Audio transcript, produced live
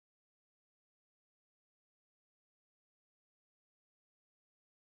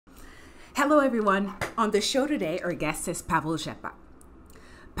Hello everyone. On the show today, our guest is Pawel Rzepa.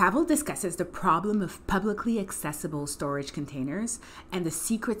 Pawel discusses the problem of publicly accessible storage containers and the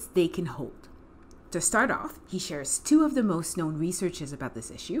secrets they can hold. To start off, he shares two of the most known researches about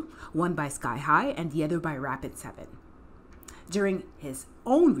this issue, one by Skyhigh and the other by Rapid7. During his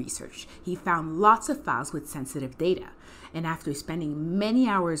own research, he found lots of files with sensitive data, and after spending many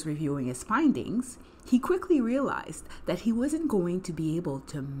hours reviewing his findings, he quickly realized that he wasn't going to be able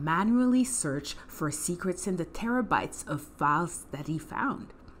to manually search for secrets in the terabytes of files that he found.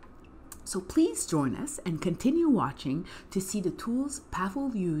 So please join us and continue watching to see the tools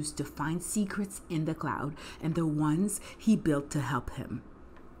Pawel used to find secrets in the cloud and the ones he built to help him.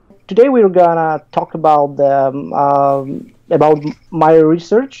 Today we're gonna talk about my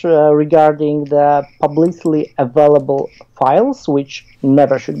research regarding the publicly available files, which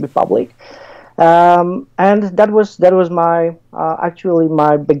never should be public. And that was my actually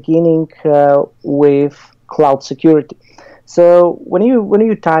my beginning with cloud security. So when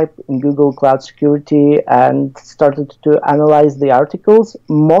you type in Google cloud security and started to analyze the articles,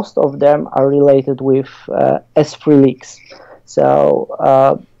 most of them are related with S3 leaks.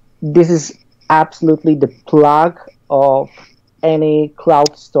 So this is absolutely the plug of any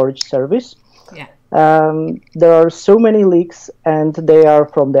cloud storage service. Yeah. There are so many leaks, and they are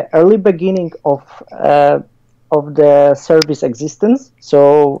from the early beginning of the service existence.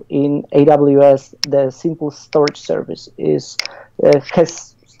 So in AWS, the simple storage service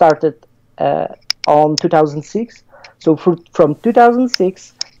has started on 2006. So from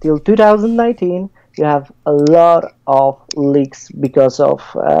 2006 till 2019, you have a lot of leaks because of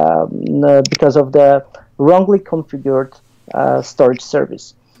the wrongly configured storage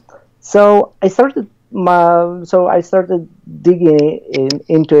service. So I started digging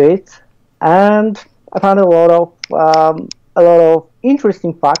into it, and I found a lot of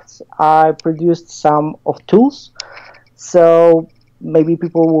interesting facts. I produced some of tools, so maybe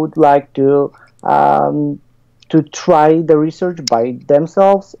people would like to try the research by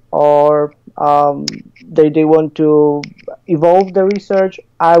themselves, or they want to evolve the research.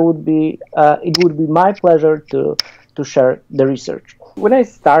 It would be my pleasure to share the research. When I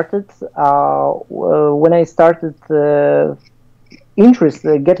started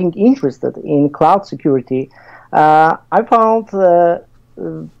getting interested in cloud security, I found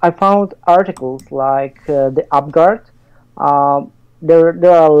articles like the UpGuard.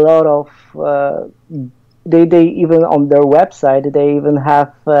 There are a lot of they even on their website they even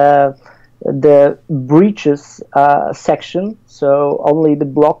have the breaches section. So only the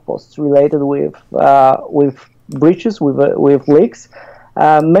blog posts related with breaches, with leaks.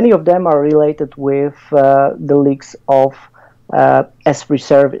 Many of them are related with the leaks of S3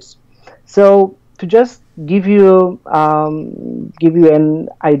 service. So to just give you an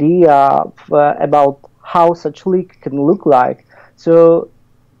idea about how such leak can look like. So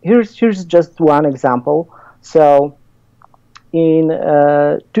here's just one example. So in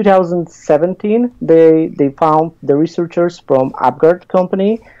 2017, they found, the researchers from UpGuard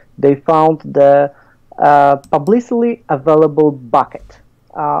company, they found the publicly available bucket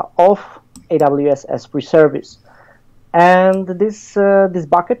of AWS S3 service, and this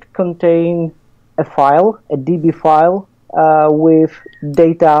bucket contained a file, a DB file, with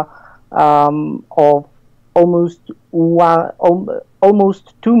data of almost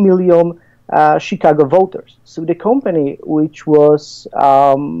 2 million Chicago voters. So the company which was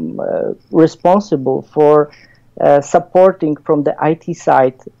responsible for supporting from the IT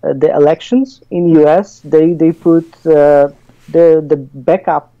side the elections in US, they put the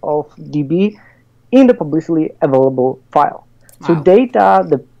backup of DB in the publicly available file. Wow. So data,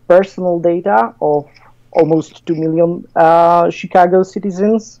 the personal data of almost 2 million Chicago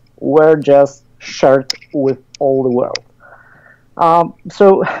citizens were just shared with all the world.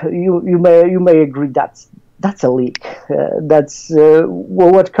 So you may agree that's a leak. That's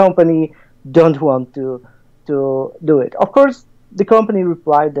what company don't want to do it. Of course, the company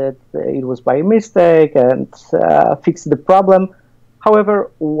replied that it was by mistake and fixed the problem. However,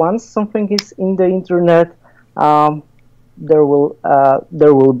 once something is in the internet, there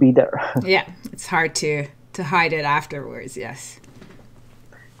will be there. Yeah, it's hard to hide it afterwards. Yes.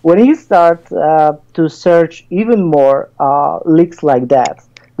 When you start to search even more leaks like that,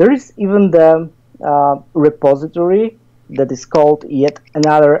 there is even the repository that is called yet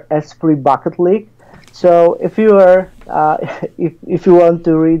another S3 bucket leak. So if you are if you want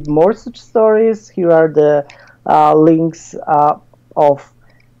to read more such stories, here are the links of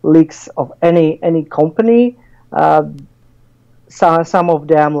leaks of any company. Some of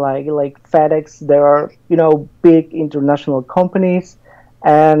them like FedEx, there are big international companies,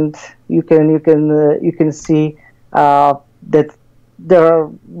 and you can see that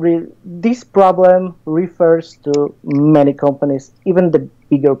this problem refers to many companies, even the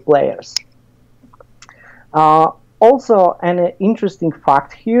bigger players. Also, an interesting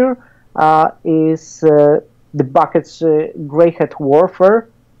fact here is the buckets Grey Hat Warfare.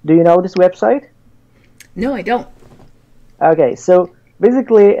 Do you know this website? No, I don't. Okay, so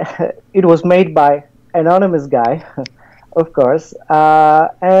basically it was made by anonymous guy, of course,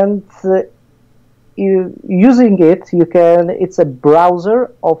 and using it, it's a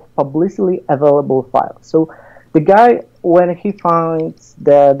browser of publicly available files. So the guy, when he finds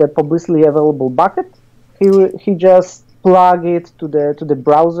the publicly available bucket, he just plug it to the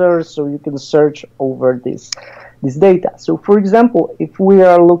browser, so you can search over this data. So for example, if we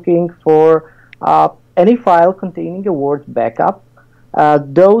are looking for any file containing a word backup,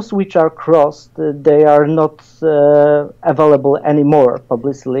 those which are crossed, they are not available anymore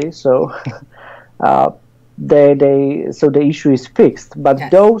publicly. So so the issue is fixed. But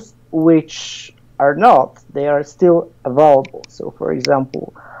yes. Those which are not, they are still available. So for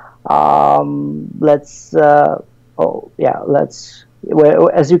example, let's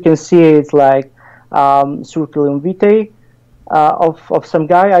as you can see, it's like curriculum vitae of some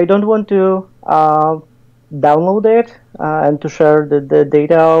guy. I don't want to download it and to share the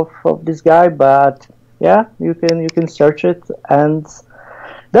data of this guy, but yeah, you can search it. And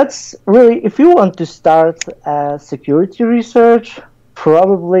that's really, if you want to start security research,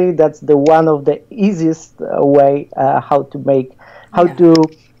 probably that's the one of the easiest way how to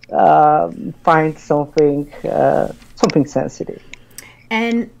find something sensitive.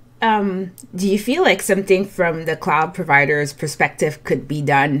 And do you feel like something from the cloud provider's perspective could be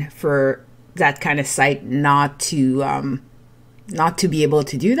done for that kind of site not to be able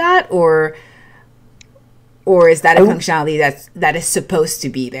to do that, or is that a functionality that is supposed to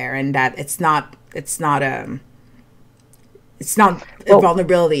be there, and that it's not a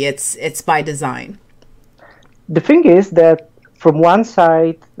vulnerability, it's by design? The thing is that from one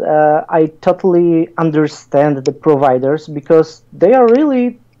side, I totally understand the providers, because they are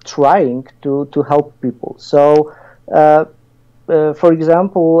really trying to help people. So, for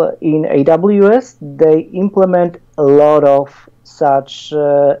example, in AWS, they implement a lot of such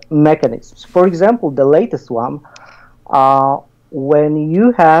mechanisms. For example, the latest one, when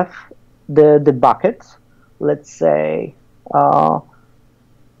you have the bucket, let's say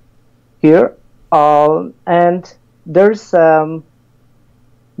here, and there's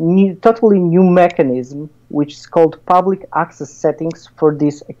totally new mechanism which is called public access settings for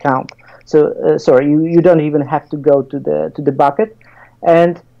this account. So sorry, you don't even have to go to the bucket,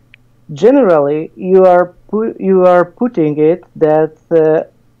 and generally you are putting it that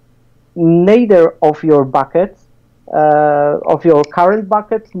neither of your bucket, of your current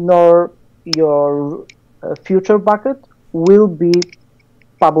bucket, nor your future bucket will be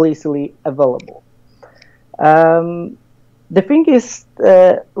publicly available. The thing is,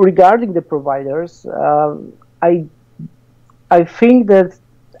 regarding the providers, I think that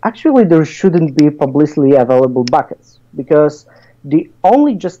actually there shouldn't be publicly available buckets, because the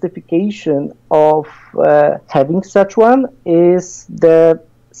only justification of having such one is the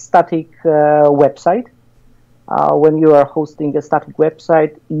static website. When you are hosting a static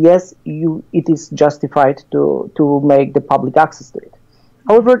website, yes, it is justified to make the public access to it.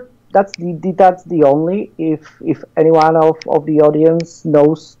 However, that's the only. If anyone of the audience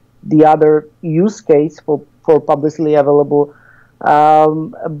knows the other use case for publicly available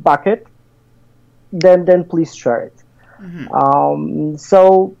bucket, then please share it. Mm-hmm.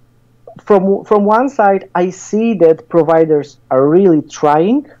 So from one side, I see that providers are really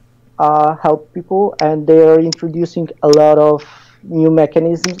trying help people, and they are introducing a lot of new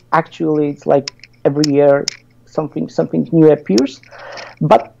mechanisms. Actually, it's like every year something new appears,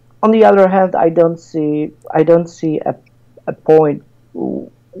 but on the other hand, I don't see a point.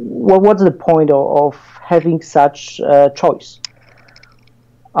 What's the point of having such choice?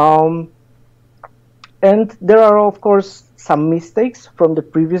 And there are, of course, some mistakes from the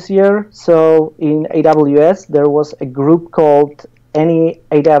previous year. So in AWS, there was a group called Any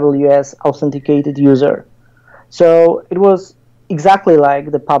AWS Authenticated User. So it was exactly like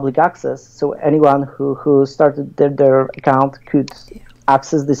the public access. So anyone who started their account could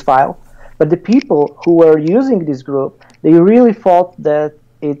access this file. But the people who were using this group, they really thought that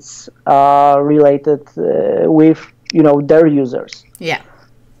it's related with their users. Yeah.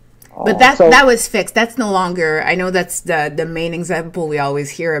 But that was fixed. That's no longer, I know that's the main example we always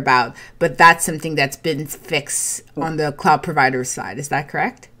hear about, but that's something that's been fixed on the cloud provider side. Is that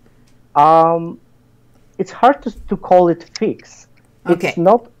correct? It's hard to call it fix. Okay. It's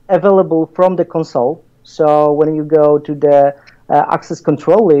not available from the console. So when you go to the access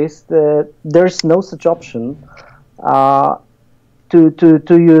control list, there's no such option to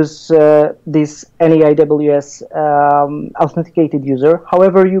use this any AWS authenticated user.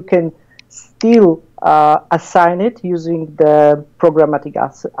 However, you can still assign it using the programmatic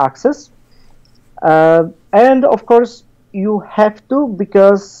access. And of course, you have to,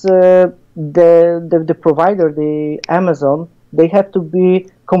 because the provider, the Amazon, they have to be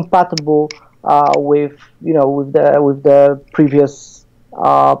compatible with the previous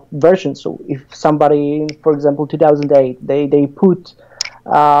version. So if somebody, for example, 2008, they put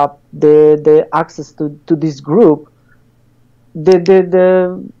the access to this group,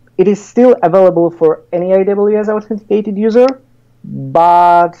 it is still available for any AWS authenticated user,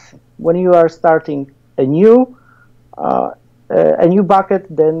 but when you are starting a new bucket,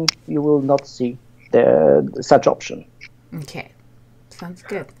 then you will not see such option. Okay, sounds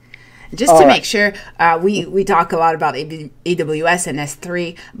good. Just to make sure, we talk a lot about AWS and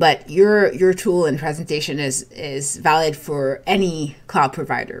S3, but your tool and presentation is valid for any cloud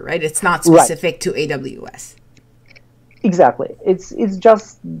provider, right? It's not specific to AWS. Exactly. It's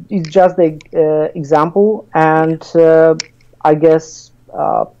just the example, and I guess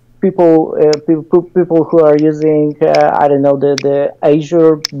people who are using I don't know, the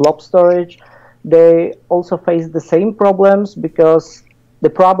Azure blob storage, they also face the same problems, because the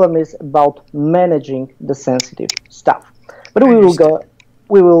problem is about managing the sensitive stuff. But we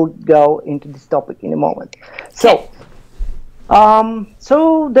will go into this topic in a moment. So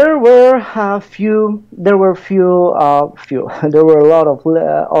there were a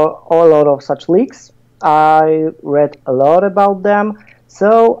lot of such leaks. I read a lot about them.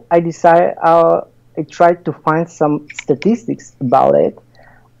 So I tried to find some statistics about it,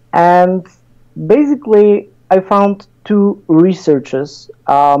 and basically I found two researchers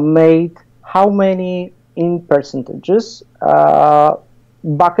made how many in percentages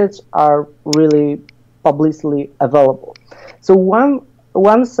buckets are really publicly available. So one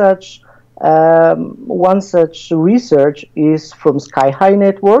such research is from Skyhigh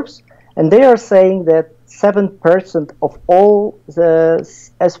networks, and they are saying that 7% of all the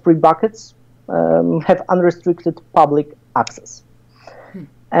S3 buckets have unrestricted public access.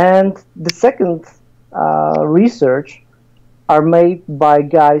 And the second research are made by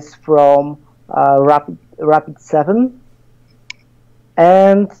guys from Rapid7,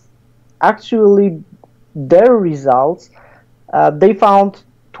 and actually their results, they found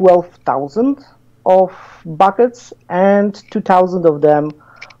 12,000 of buckets, and 2,000 of them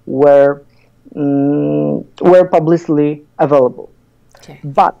were publicly available. Okay.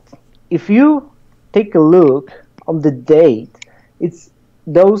 But if you take a look on the date,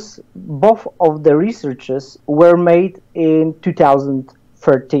 both of the researches were made in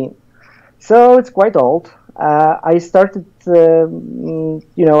 2013, so it's quite old. I started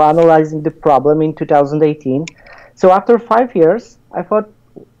analyzing the problem in 2018. So after 5 years, I thought,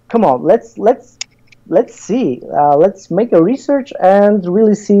 come on, let's see, let's make a research and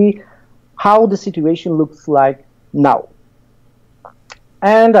really see how the situation looks like now.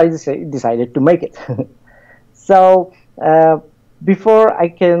 And I decided to make it. So before I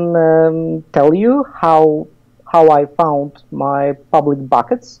can tell you how I found my public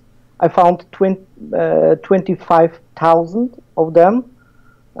buckets, I found 25,000 of them,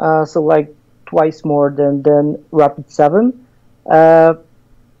 so like twice more than Rapid7,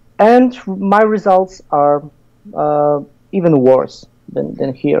 and my results are even worse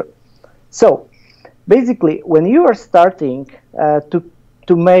than here. So basically, when you are starting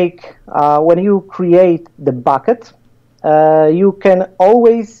to make, when you create the bucket, you can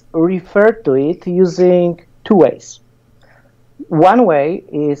always refer to it using two ways. One way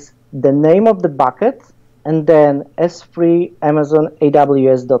is the name of the bucket and then s3 amazon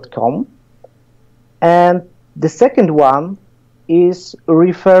aws.com, and the second one is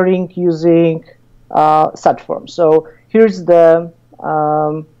referring using such form. So here's the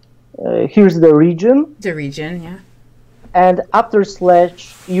region. The region, yeah. And after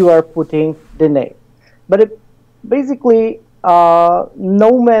slash, you are putting the name. But basically,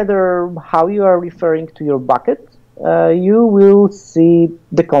 no matter how you are referring to your bucket, you will see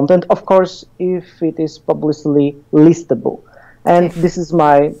the content, of course, if it is publicly listable. And this is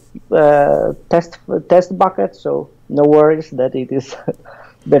my test bucket, so no worries that it is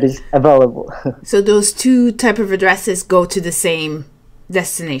that is available. So those two type of addresses go to the same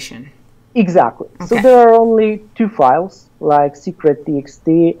destination. Exactly. Okay. So there are only two files, like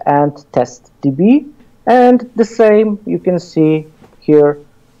secret.txt and test.db, and the same you can see here.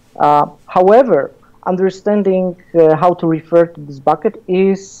 However, understanding how to refer to this bucket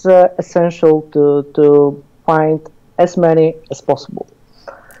is essential to find as many as possible.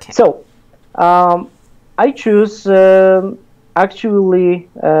 Okay. So I choose actually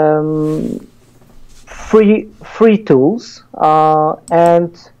free tools,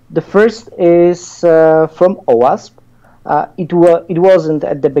 and the first is from OWASP. It wasn't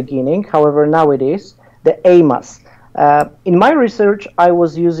at the beginning, however now it is, the AMAS. In my research, I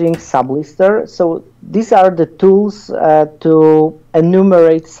was using Sublister, so these are the tools to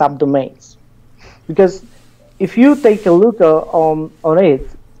enumerate subdomains. Because if you take a look on it,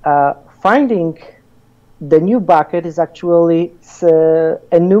 finding the new bucket is actually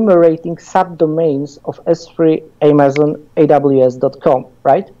enumerating subdomains of S3 Amazon AWS.com,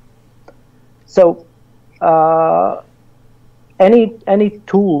 right? So any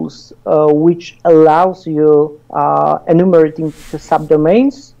tools which allows you enumerating the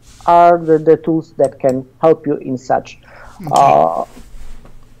subdomains are the tools that can help you in such.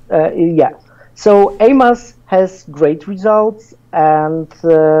 Yeah. So AMAS has great results, and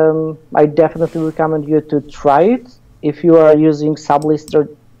I definitely recommend you to try it. If you are using Sublister,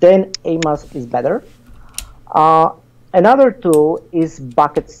 then AMAS is better. Another tool is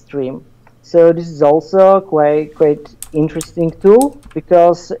Bucket Stream. So this is also quite interesting tool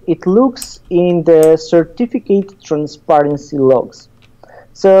because it looks in the certificate transparency logs.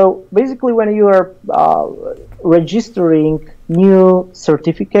 So basically, when you are registering new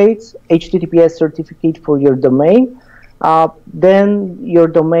certificates, HTTPS certificate for your domain, then your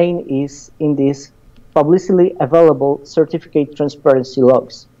domain is in this publicly available certificate transparency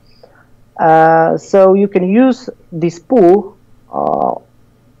logs. So you can use this pool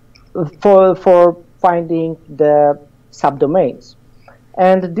for finding the subdomains.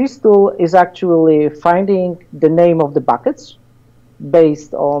 And this tool is actually finding the name of the buckets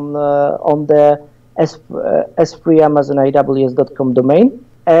based on the S3 Amazon AWS.com domain,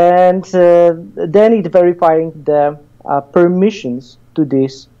 and then it verifying the permissions to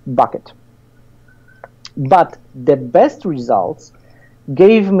this bucket. But the best results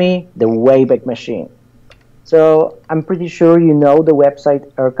gave me the Wayback Machine. So I'm pretty sure you know the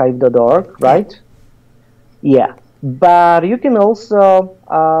website archive.org, right? Yeah, but you can also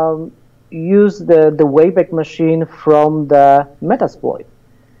use the Wayback Machine from the Metasploit.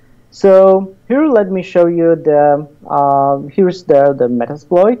 So here, let me show you the here's the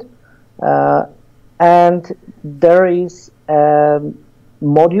Metasploit, and there is a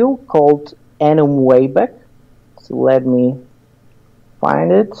module called enum Wayback. So let me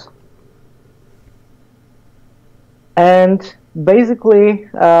find it. And basically,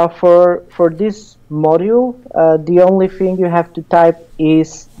 for this module, the only thing you have to type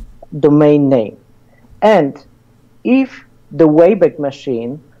is domain name. And if the Wayback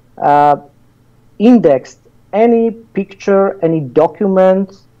Machine indexed any picture, any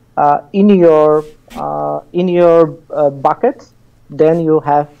document in your bucket, then you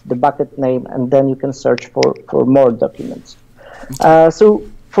have the bucket name, and then you can search for more documents. So,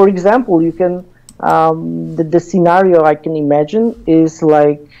 for example, you can the scenario I can imagine is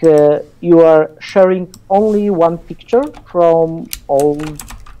like you are sharing only one picture from all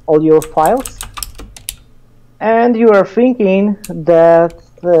your files, and you are thinking that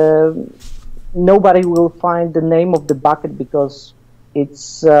nobody will find the name of the bucket because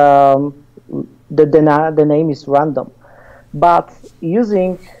it's the name is random. But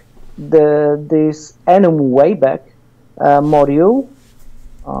using this enum Wayback module,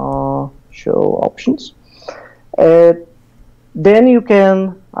 show options, then you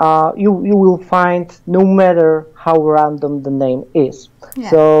can you will find no matter how random the name is. Yeah.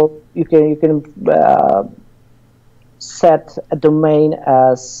 So you can set a domain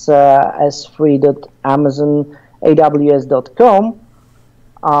as s3.amazonaws.com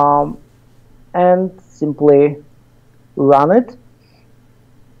and simply run it.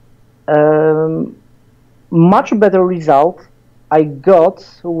 Much better result I got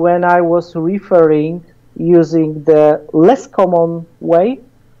when I was referring using the less common way.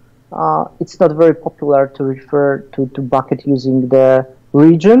 It's not very popular to refer to bucket using the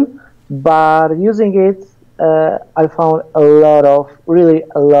region, but using it, I found really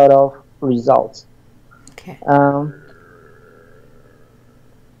a lot of results. Okay.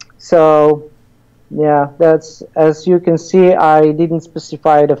 So, yeah, that's, as you can see, I didn't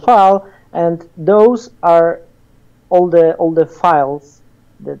specify the file, and those are all the files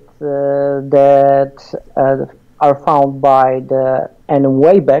that are found by the enum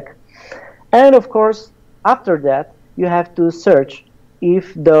Wayback. And of course, after that, you have to search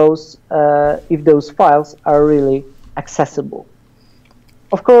if those files are really accessible.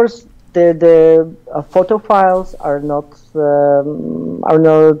 Of course, the photo files are not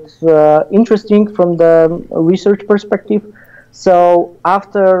interesting from the research perspective. So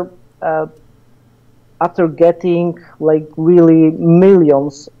after getting like really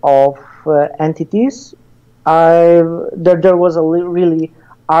millions of entities, there was a really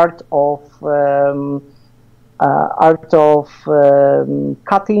art of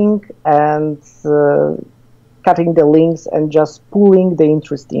cutting and cutting the links and just pulling the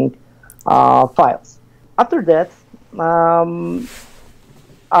interesting files. After that,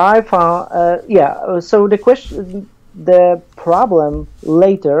 I found so the problem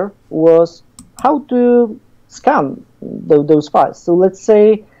later was how to scan those files. So let's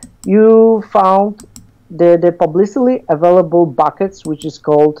say you found the publicly available buckets, which is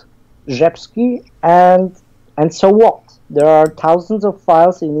called Rzepski, and so what? There are thousands of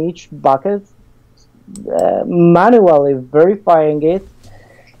files in each bucket. Manually verifying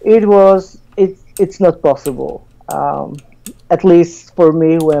it's not possible. At least for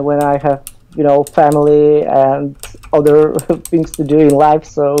me, when I have family and other things to do in life,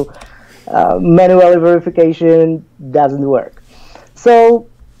 so manual verification doesn't work. So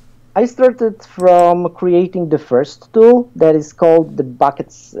I started from creating the first tool that is called the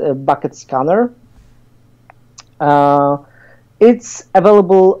bucket scanner. It's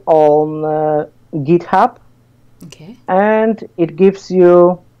available on GitHub, okay, and it gives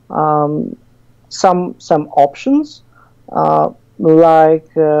you some options,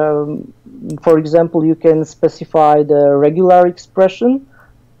 like for example, you can specify the regular expression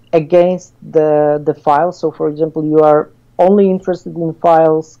against the file. So for example, you are only interested in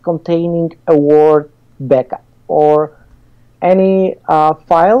files containing a word backup, or any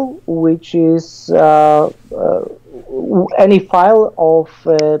file which is any file of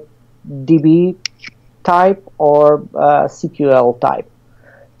DB type or SQL type.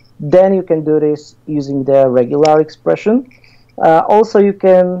 Then you can do this using the regular expression. Also, you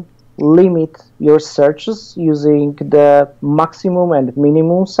can limit your searches using the maximum and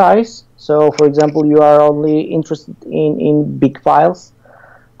minimum size. So, for example, you are only interested in big files.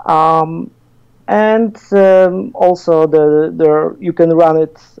 And also, you can run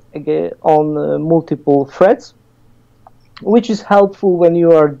it again on multiple threads, which is helpful when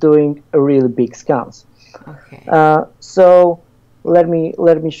you are doing a really big scans. Okay. So let me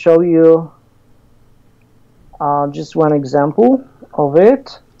show you just one example of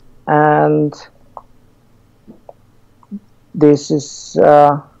it, and this is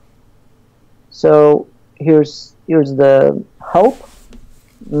so here's the help.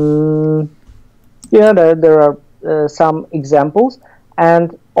 Yeah, there are some examples,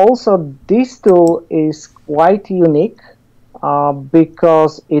 and also this tool is quite unique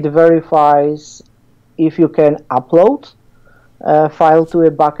because it verifies if you can upload a file to a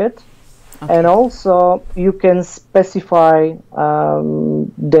bucket, okay, and also you can specify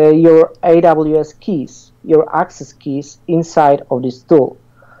your AWS keys, your access keys inside of this tool.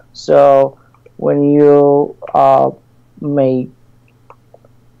 So when you make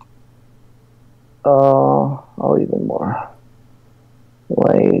or even more,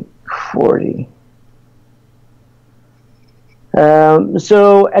 like 40.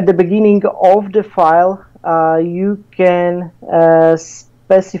 So at the beginning of the file, you can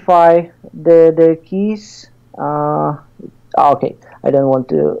specify the keys. Okay, I don't want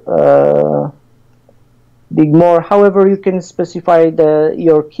to dig more. However, you can specify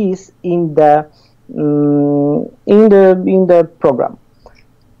your keys in the program.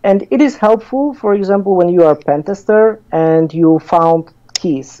 And it is helpful, for example, when you are a pen tester and you found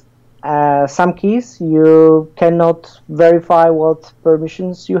keys. Some keys you cannot verify what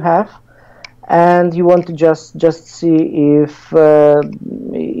permissions you have, and you want to just see if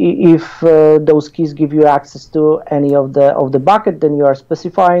those keys give you access to any of the bucket. Then you are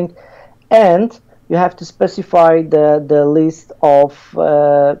specifying, and you have to specify the list of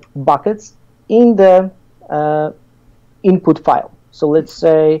buckets in the input file. So let's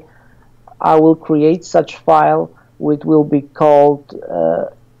say I will create such file, which will be called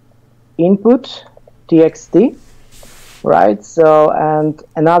input txt, right? So, and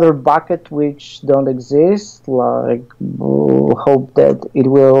another bucket which don't exist, like we'll hope that it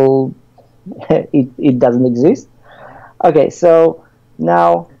will it doesn't exist. Okay, so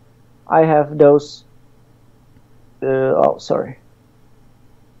now I have those oh, sorry.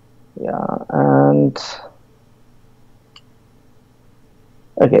 Yeah, and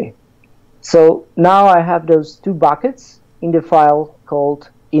okay, so now I have those two buckets in the file called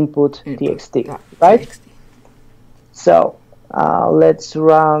input.txt, right? So let's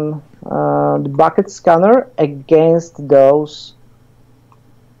run the bucket scanner against those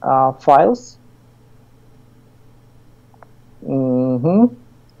files.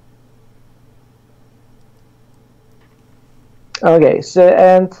 Okay, so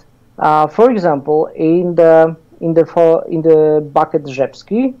and for example, in the bucket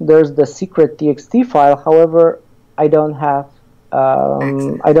Rzepski, there's the secret txt file. However, I don't have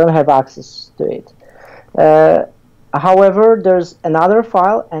access to it. However, there's another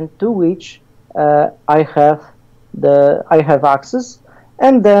file, and to which I have access,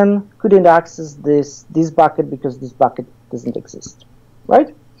 and then couldn't access this bucket because this bucket doesn't exist,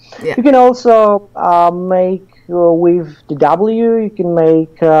 right? Yeah. You can also make with the W. You can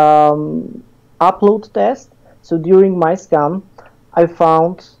make upload test. So during my scan, I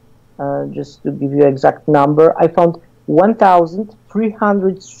found, just to give you exact number, I found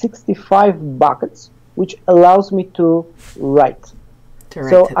 1,365 buckets, which allows me to write.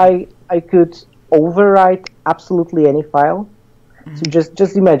 So I could overwrite absolutely any file. So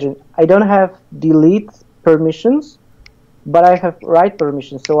just imagine, I don't have delete permissions, but I have write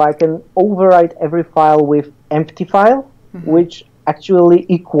permissions. So I can overwrite every file with empty file, which actually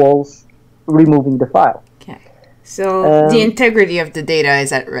equals removing the file. Okay. So the integrity of the data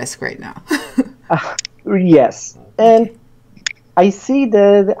is at risk right now. Yes. And I see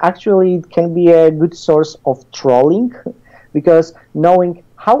that actually it can be a good source of trolling, because knowing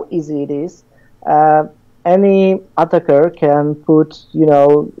how easy it is, any attacker can put,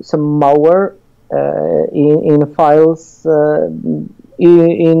 some malware in files,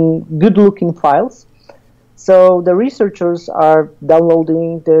 in good-looking files. So the researchers are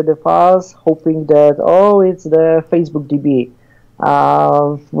downloading the files, hoping that, it's the Facebook DB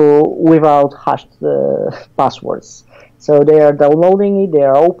without hashed passwords. So they are downloading it, they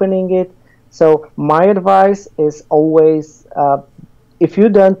are opening it. So my advice is always, if you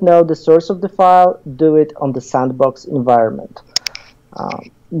don't know the source of the file, do it on the sandbox environment.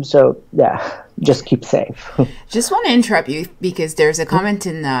 So yeah, just keep safe. Just want to interrupt you because there's a comment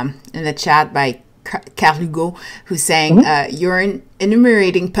in the chat by Carlugo who's saying you're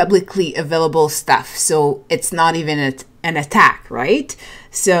enumerating publicly available stuff, so it's not even an attack, right?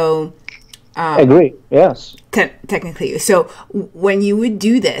 So agree. Yes. Technically, so when you would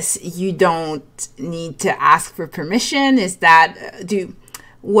do this, you don't need to ask for permission. Is that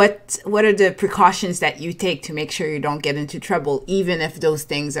what are the precautions that you take to make sure you don't get into trouble, even if those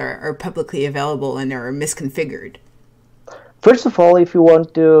things are publicly available and are misconfigured? First of all, if you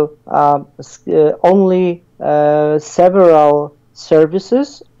want to, only several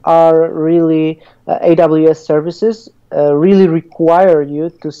services are really, AWS services really require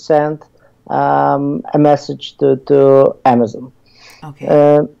you to send a message to Amazon. Okay.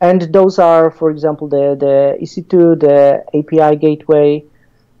 And those are, for example, the EC2, the API gateway,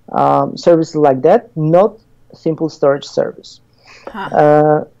 services like that, not simple storage service.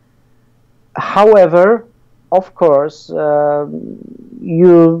 However, of course,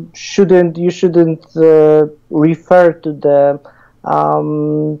 you shouldn't refer to the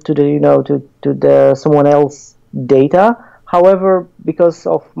someone else data. However, because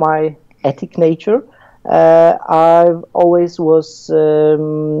of my ethic nature, I've always was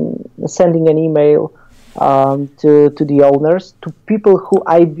sending an email to the owners, to people who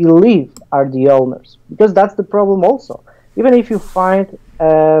I believe are the owners, because that's the problem also. Even if you find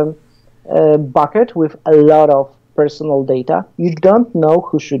a bucket with a lot of personal data, you don't know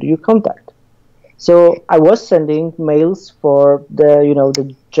who should you contact. So I was sending mails for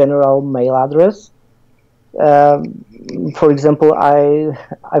the general mail address. For example, I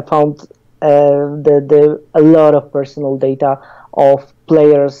found a lot of personal data of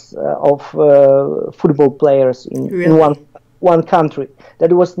players, football players in one country.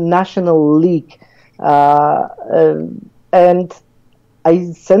 That was National League, and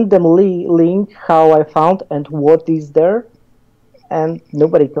I sent them link how I found and what is there, and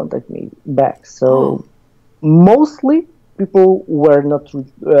nobody contacted me back. So mostly people were not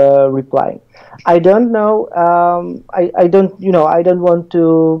replying. I don't know. I don't want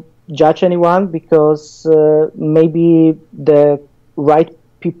to judge anyone, because maybe the right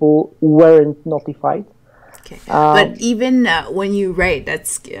people weren't notified. Okay. But even when you write,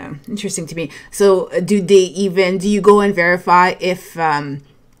 that's interesting to me. So do you go and verify if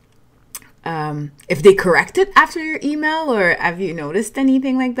they correct it after your email, or have you noticed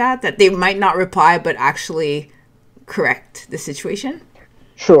anything like that they might not reply but actually correct the situation?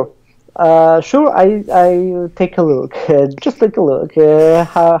 Sure. I take a look. Just take a look.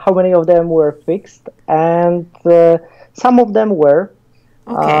 How many of them were fixed, and some of them were.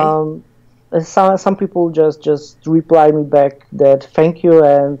 Okay. some people just reply me back that thank you,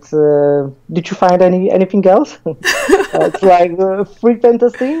 and did you find anything else? It's like free pen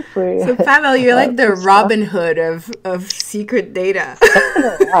testing. So Pavel, you're like the Robin Hood of secret data.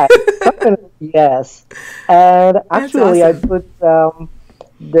 Yes, and actually awesome. I put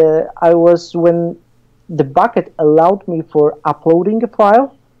when the bucket allowed me for uploading a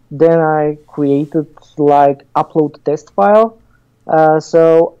file, then I created like upload test file.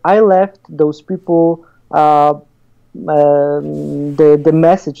 So I left those people the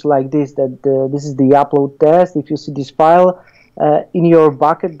message like this, that this is the upload test. If you see this file in your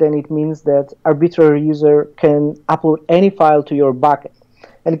bucket, then it means that arbitrary user can upload any file to your bucket.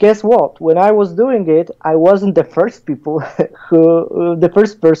 And guess what? When I was doing it, I wasn't the first the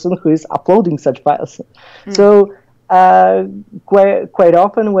first person who is uploading such files. So quite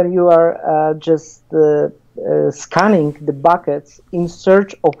often when you are just scanning the buckets in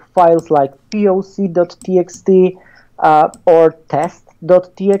search of files like poc.txt or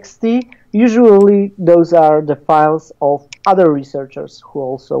test.txt, usually those are the files of other researchers who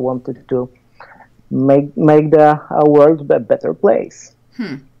also wanted to make the world a better place.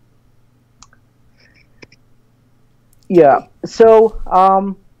 Yeah, so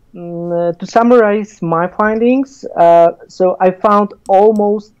to summarize my findings, so I found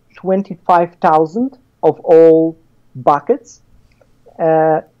almost 25,000 of all buckets.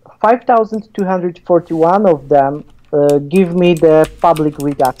 5,241 of them give me the public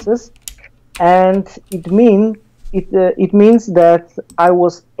read access, and it means that I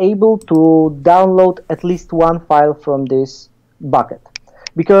was able to download at least one file from this bucket,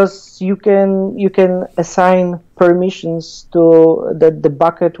 because you can assign permissions to that the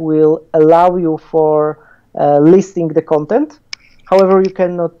bucket will allow you for listing the content. However, you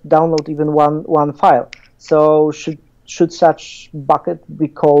cannot download even one file. So should such bucket be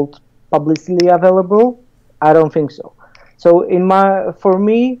called publicly available? I don't think so. So for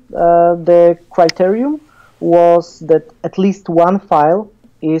me, the criterion was that at least one file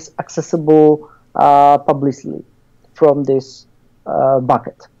is accessible publicly from this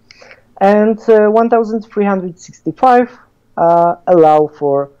bucket, and 1,365 allow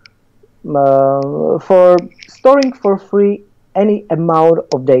for storing for free any amount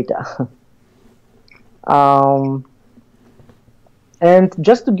of data. And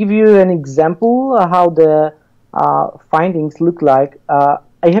just to give you an example how the findings look like, I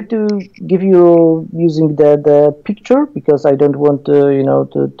have to give you using the picture, because I don't want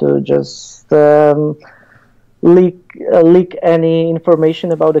to just leak any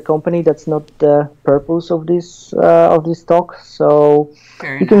information about the company. That's not the purpose of this talk. So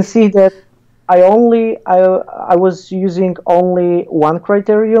you can see that I was using only one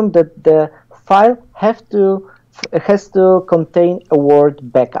criterion, that the file has to contain a word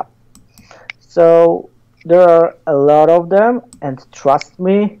backup. So there are a lot of them, and trust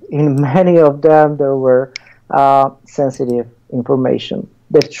me, in many of them there were sensitive information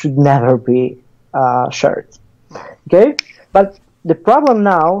that should never be shared. Okay, but the problem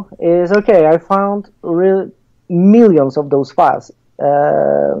now is, okay, I found millions of those files,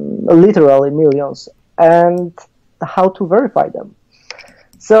 literally millions, and how to verify them.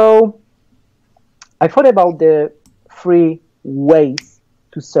 So I thought about the three ways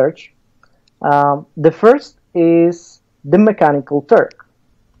to search. The first is the mechanical Turk.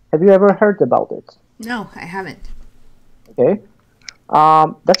 Have you ever heard about it? No, I haven't. Okay,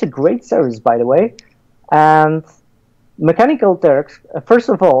 that's a great service, by the way. And Mechanical Turks, first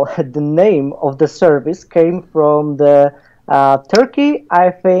of all, the name of the service came from the Turkey.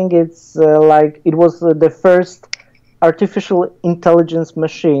 I think it's it was the first artificial intelligence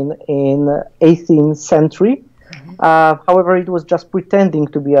machine in 18th century. However, it was just pretending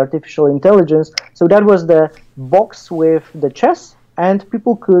to be artificial intelligence. So that was the box with the chess, and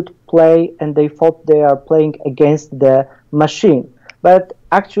people could play, and they thought they are playing against the machine. But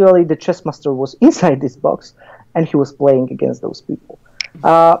actually, the chess master was inside this box, and he was playing against those people.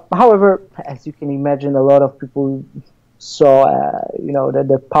 However, as you can imagine, a lot of people saw,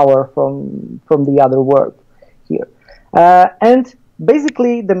 the power from the other world here. And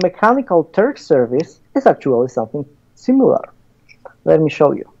basically, the Mechanical Turk service is actually something similar. Let me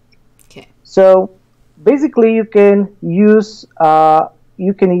show you. Okay. So basically, you can use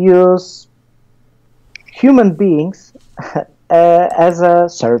human beings as a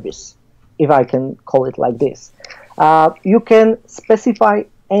service, if I can call it like this. You can specify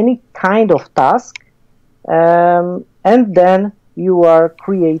any kind of task, and then you are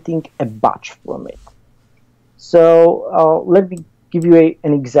creating a batch from it. So let me give you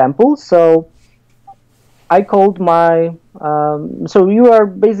an example. So I called my, so you are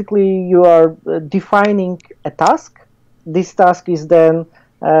defining a task. This task is then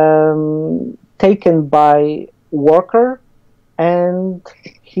taken by worker, and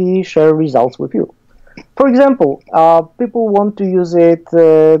he shares results with you. For example, people want to use it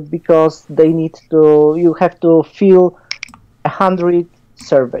because they need to, you have to fill 100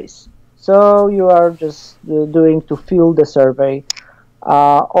 surveys. So you are just doing to fill the survey,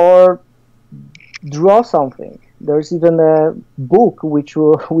 or draw something. There's even a book which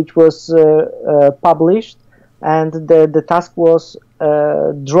was published, and the task was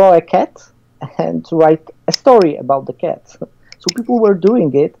draw a cat and write a story about the cat. So people were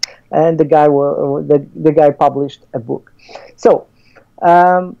doing it, and the guy published a book. So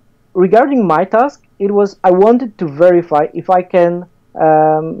regarding my task, it was I wanted to verify if I can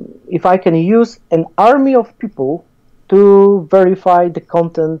use an army of people to verify the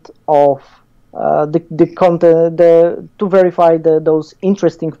content of to verify those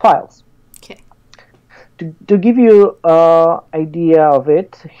interesting files. Okay. To give you idea of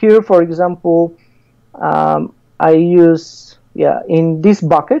it, here, for example, I use in this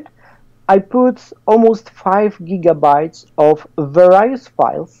bucket, I put almost 5 gigabytes of various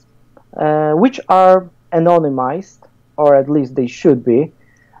files, which are anonymized, or at least they should be.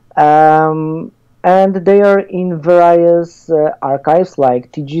 And they are in various archives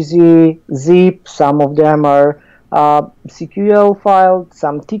like TGZ, zip, some of them are CQL file,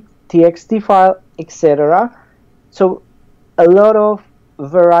 some TXT file, etc. So a lot of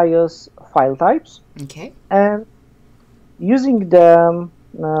various file types. Okay. And using the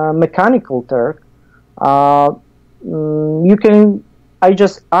mechanical Turk, I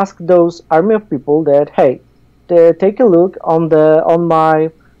just ask those army of people that, hey, take a look on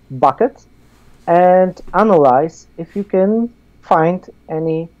my bucket and analyze if you can find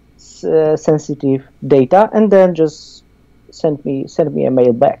any sensitive data, and then just send me a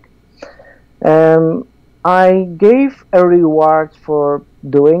mail back. I gave a reward for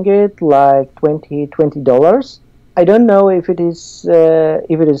doing it, like $20. I don't know if it is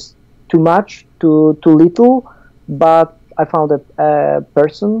too much, too little, but I found a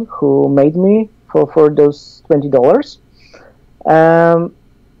person who made me for those $20.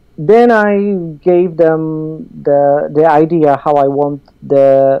 Then I gave them the idea how I want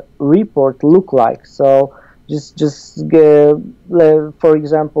the report look like. So for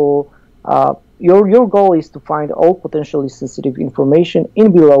example, your goal is to find all potentially sensitive information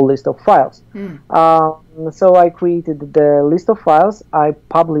in below list of files. So I created the list of files. I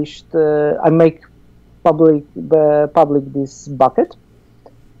published. I make public this bucket,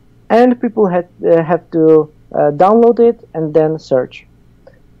 and people have to download it and then search.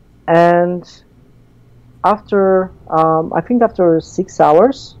 And after I think after 6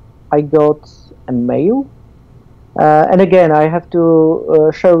 hours, I got a mail. And again, I have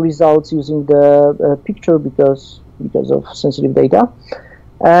to share results using the picture because of sensitive data.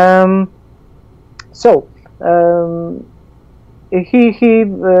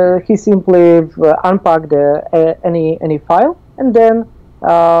 He simply unpacked any file, and then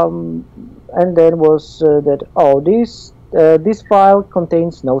was that this file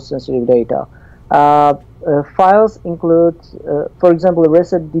contains no sensitive data. Files include, for example,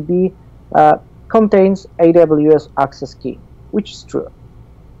 ResetDB contains AWS access key, which is true.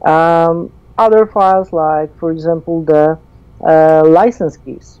 Other files, like, for example, the license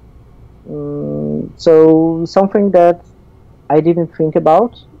keys. So something that I didn't think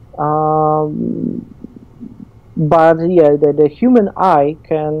about. But yeah, the human eye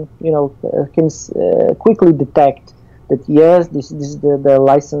can quickly detect that yes, this is the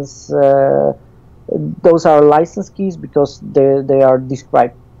license. Those are license keys because they are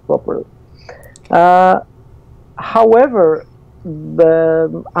described properly. However,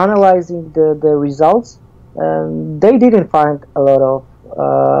 analyzing the results, they didn't find a lot of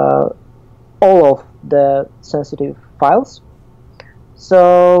all of the sensitive files.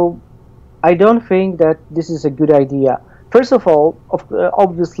 So I don't think that this is a good idea. First of all,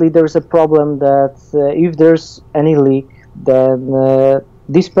 obviously there's a problem that if there's any leak, then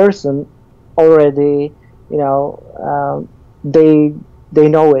this person already, they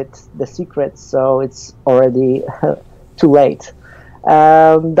know it, the secret, so it's already too late.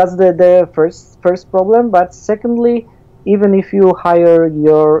 That's the first problem. But secondly, even if you hire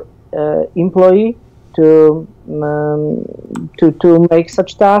your employee to make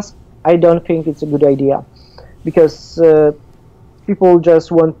such tasks, I don't think it's a good idea, because people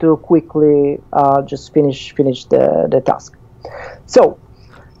just want to quickly just finish the task. So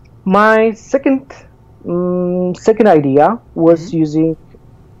my second idea was using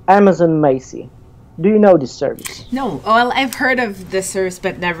Amazon Macy. Do you know this service? No. Well, I've heard of this service,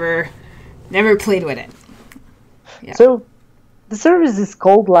 but never played with it. Yeah. So the service is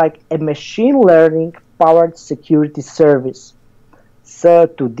called like a machine learning powered security service. So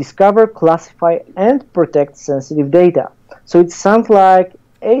to discover, classify, and protect sensitive data. So it sounds like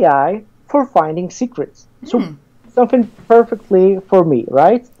AI for finding secrets. So something perfectly for me,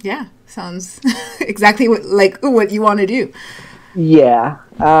 right? Yeah, sounds exactly what you want to do. Yeah.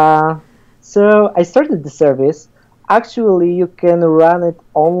 So I started the service. Actually, you can run it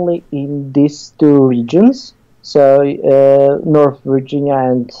only in these two regions. So North Virginia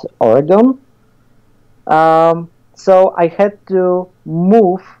and Oregon. So I had to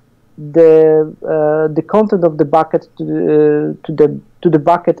move the content of the bucket to the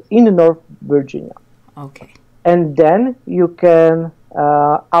bucket in North Virginia. Okay. And then you can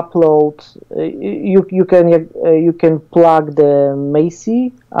upload. You can plug the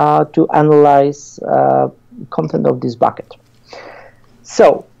Macy to analyze content of this bucket.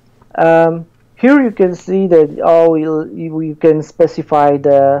 So. Here you can see that you can specify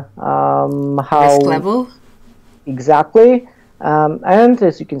the how risk level. Exactly, and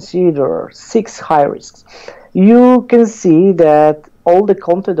as you can see, there are 6 high risks. You can see that all the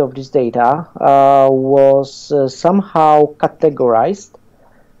content of this data was somehow categorized,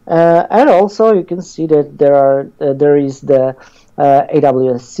 and also you can see that there is the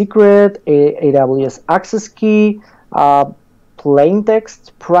AWS secret, AWS access key, plain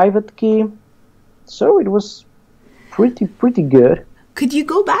text, private key. So it was pretty good. Could you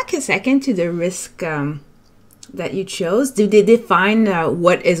go back a second to the risk that you chose? Did they define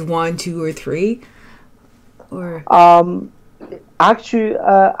what is 1, 2, or 3? Or actually,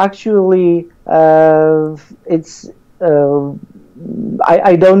 it's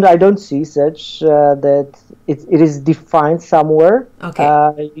I don't see such that it is defined somewhere.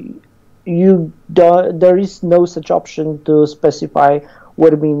 Okay. There is no such option to specify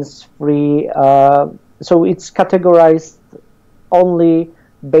what it means free. So it's categorized only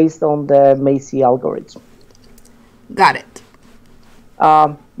based on the Macy algorithm. Got it.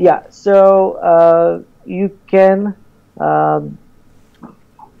 Yeah, so you can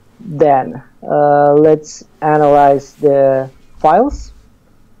then let's analyze the files.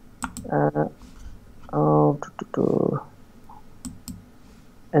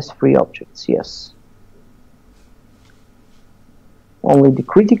 As free objects, yes. Only the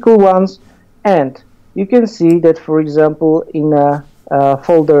critical ones, and you can see that, for example, in a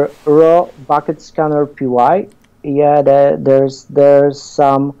folder raw bucket scanner py, yeah, there's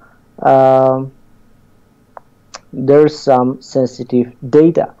some sensitive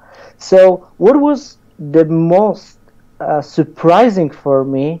data. So what was the most surprising for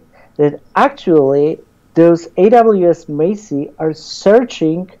me, that actually those AWS Macy are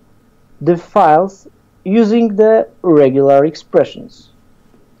searching the files using the regular expressions.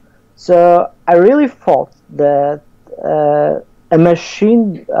 So I really thought that a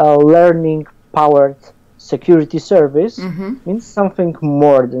machine learning powered security service means something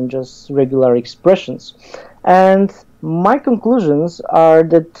more than just regular expressions. And my conclusions are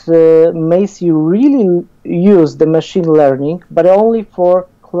that Macy really used the machine learning, but only for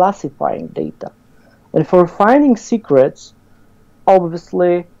classifying data. And for finding secrets,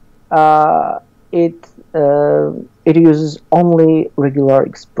 obviously, it uses only regular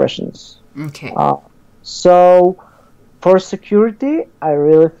expressions. Okay. So for security, I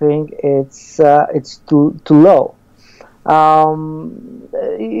really think it's too low.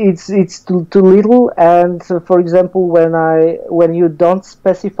 It's too little. And for example, when you don't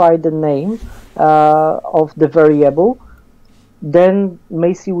specify the name of the variable, then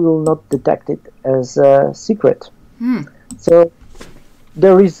Macy will not detect it as a secret. So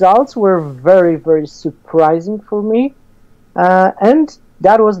the results were very, very surprising for me, and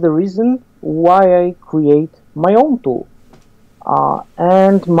that was the reason why I create my own tool.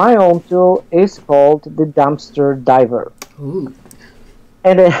 And my own tool is called the Dumpster Diver. Ooh.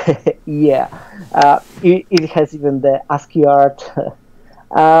 And yeah, it has even the ASCII art.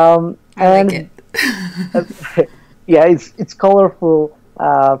 I like it. Yeah, it's colorful.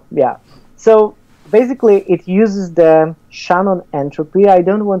 Yeah, so basically it uses the Shannon entropy. I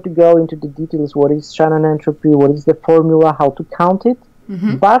don't want to go into the details what is Shannon entropy, what is the formula, how to count it,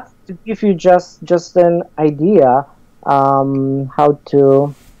 but to give you just an idea how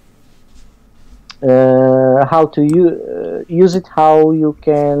to use it, how you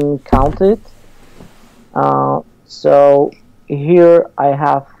can count it. So here I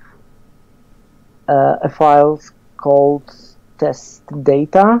have a file called test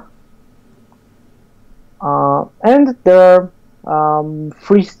data, and there are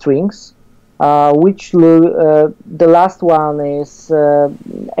 3 strings. the last one is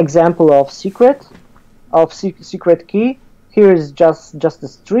example of secret key. Here is just a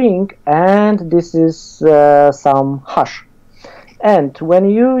string, and this is some hash. And when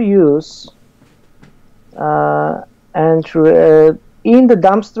you use in the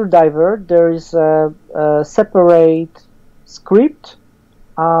dumpster diver, there is a separate script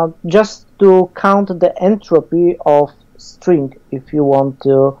just to count the entropy of string if you want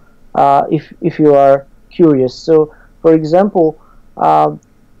to, if you are curious. So, for example,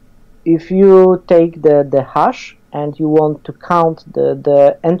 if you take the hash and you want to count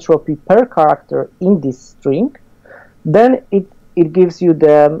the entropy per character in this string, then it gives you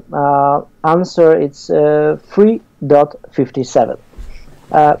the answer. It's 3.57.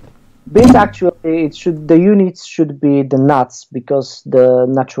 This actually, the units should be the nuts because the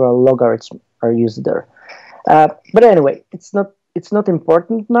natural logarithms are used there. But anyway, it's not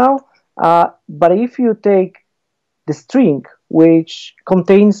important now. But if you take the string which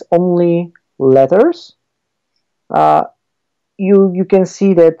contains only letters, you can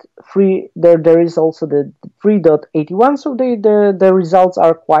see that there is also the 3.81. So the results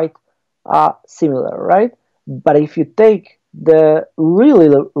are quite similar, right? But if you take the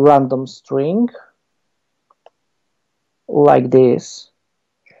really random string like this,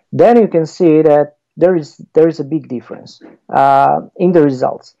 then you can see that there is a big difference in the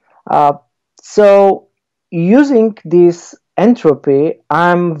results. So using this entropy,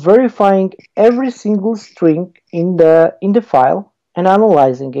 I'm verifying every single string in the file and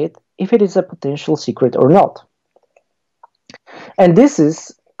analyzing it if it is a potential secret or not. And this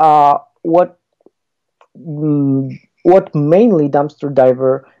is what mainly Dumpster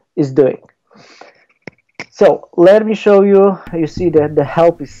Diver is doing. So let me show you. You see that the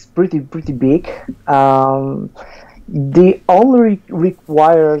help is pretty big. The only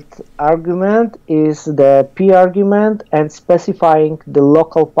required argument is the p argument and specifying the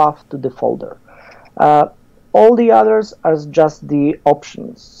local path to the folder. All the others are just the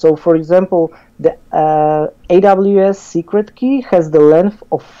options. So for example, the AWS secret key has the length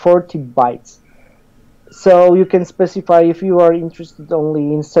of 40 bytes. So you can specify, if you are interested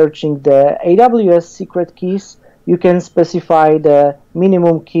only in searching the AWS secret keys, you can specify the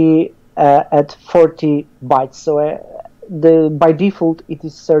minimum key at 40 bytes. So by default, it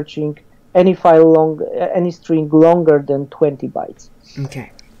is searching any any string longer than 20 bytes.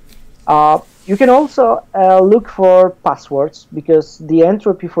 Okay. You can also look for passwords, because the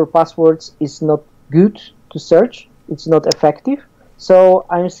entropy for passwords is not good to search. It's not effective. So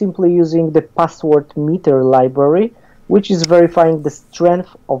I'm simply using the password meter library, which is verifying the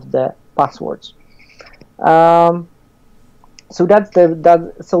strength of the passwords. So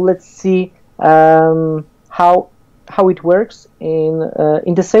so let's see how it works in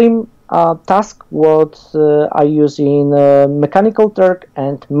the same task what I use in Mechanical Turk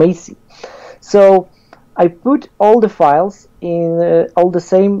and Macy. So I put all the files in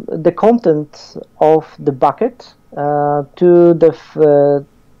the content of the bucket to the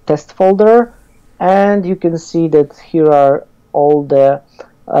test folder, and you can see that here are all the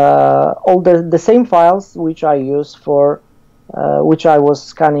same files which I use for which I was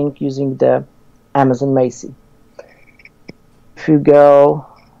scanning using the Amazon Macy. If you go,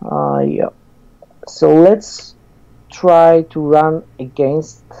 yeah. So let's try to run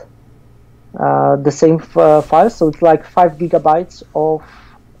against the same file. So it's like 5 gigabytes of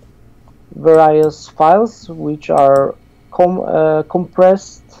various files which are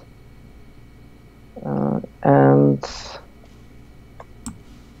compressed and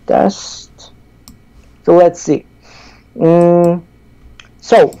test. So let's see.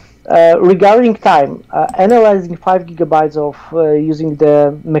 Regarding time, analyzing 5 gigabytes of using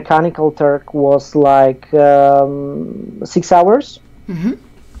the Mechanical Turk was like 6 hours. Mm-hmm.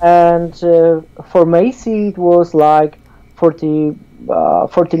 And for Macy it was like 40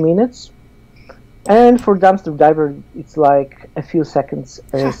 minutes. And for Dumpster Diver, it's like a few seconds,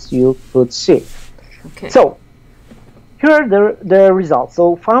 as you could see. Okay. So here are the results.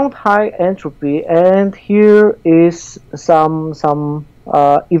 So found high entropy, and here is some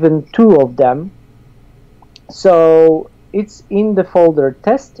even 2 of them. So it's in the folder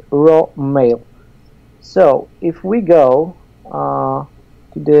test raw mail. So if we go to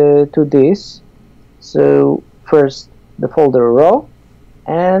this, so first the folder raw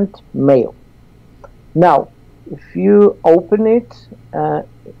and mail. Now, if you open it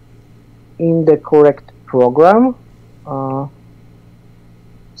in the correct program, so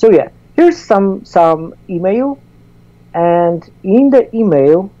yeah, here's some email, and in the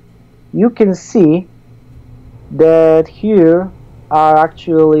email you can see that here are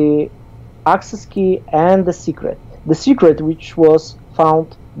actually access key and the secret. The secret which was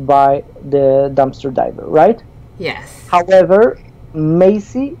found by the dumpster diver, right? Yes. However,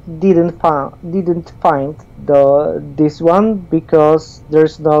 Macy didn't find this one because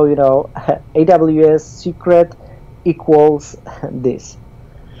there's no, AWS secret equals this.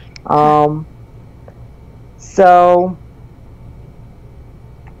 But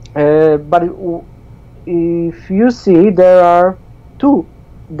if you see, there are two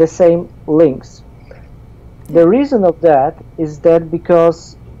the same links. The reason of that is that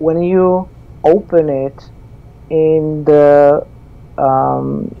because when you open it in the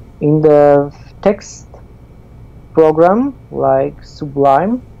text program like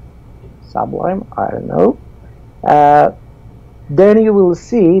Sublime, I don't know, then you will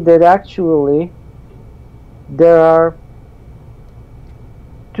see that actually there are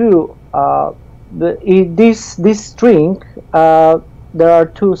two. This string, there are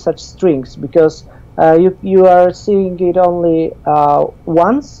two such strings because you are seeing it only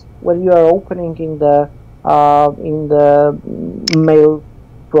once when you are opening in the mail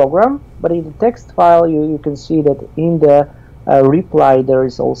program, but in the text file you can see that in the reply there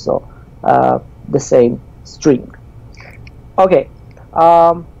is also the same string. Okay,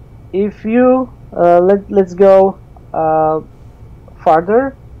 if you let's go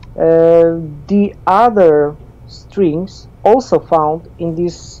further. The other strings also found in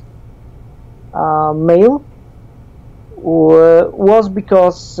this mail was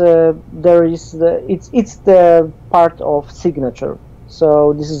because there is it's the part of signature.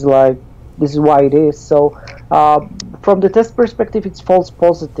 So this is why it is. So from the test perspective, it's false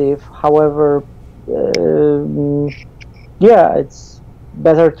positive. However, yeah, it's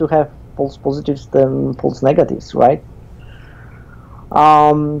better to have false positives than false negatives, right?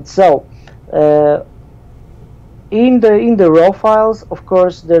 In the raw files, of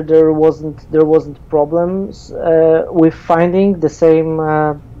course, there wasn't problems with finding the same.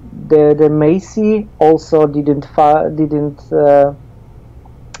 The Macy also didn't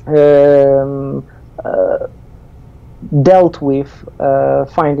dealt with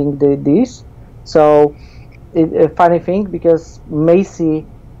finding this. So a funny thing, because Macy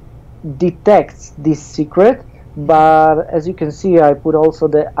detects this secret, but as you can see, I put also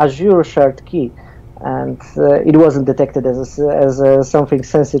the Azure shared key, and it wasn't detected as something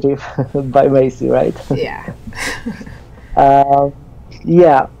sensitive by Macy, right? Yeah.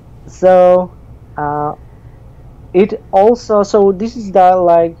 Yeah. So it also, so this is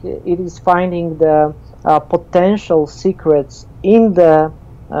it is finding the potential secrets in the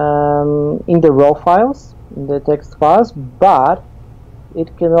raw files, in the text files, but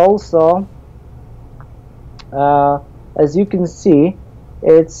it can also, as you can see,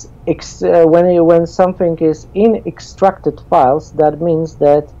 it's when something is in extracted files, that means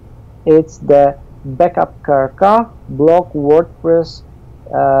that it's the backup KRK, block, WordPress,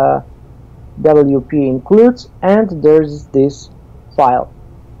 WP includes, and there's this file.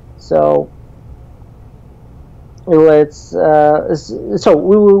 So let's so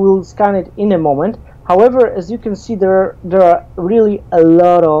we will scan it in a moment. However, as you can see, there are really a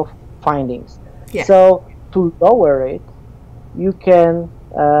lot of findings. Yeah. So to lower it, you can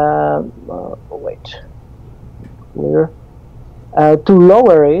wait. Clear. To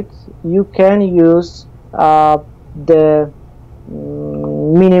lower it, you can use the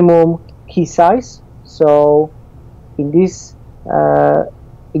minimum key size. So in this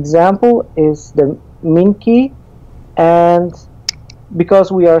example is the min key, and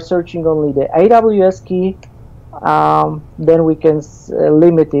because we are searching only the AWS key, then we can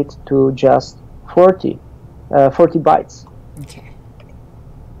limit it to just 40 bytes. Okay.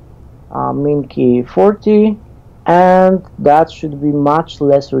 Min key 40, and that should be much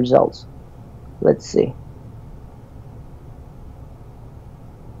less results. Let's see.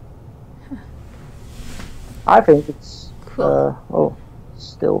 I think it's cool.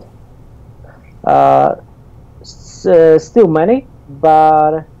 Still many,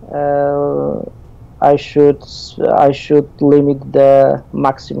 but I should limit the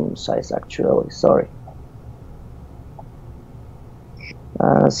maximum size actually. Sorry.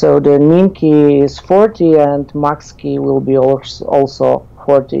 So the min key is 40 and max key will be also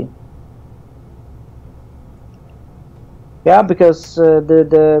 40. Yeah, because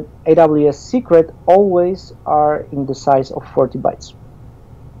the AWS secret always are in the size of 40 bytes.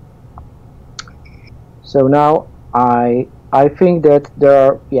 So now I think that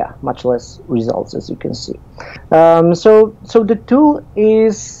there are much less results, as you can see. So the tool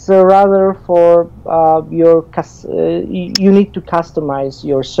is rather for your you need to customize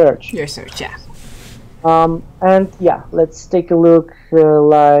your search. Your search, yeah. And yeah, let's take a look.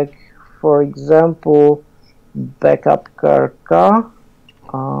 Like for example, backup Karka.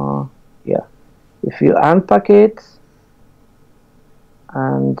 Yeah, if you unpack it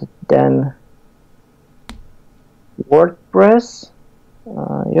and then WordPress,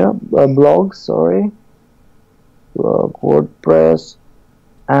 blog, sorry, blog, WordPress,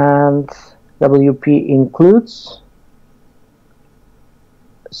 and WP includes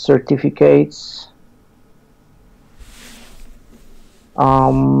certificates.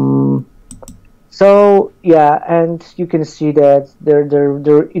 So yeah, and you can see that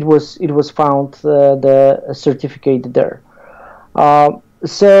it was found the certificate there.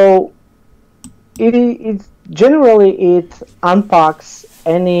 So it generally it unpacks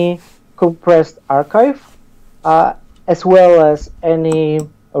any compressed archive as well as any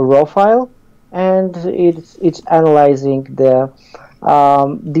raw file, and it's analyzing the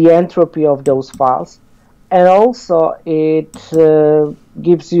entropy of those files, and also it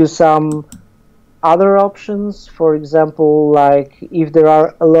gives you some other options. For example, like if there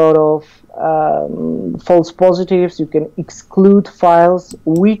are a lot of false positives, you can exclude files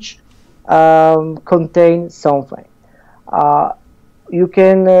which contain something. You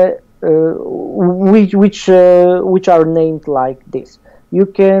can which are named like this. You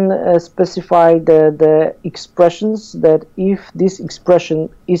can specify the expressions that if this expression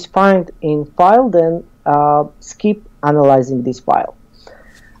is found in file, then skip analyzing this file.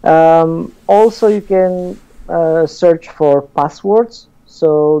 Also, you can search for passwords.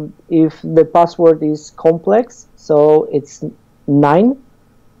 So if the password is complex, so it's 9,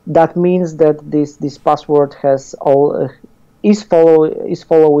 that means that this password has is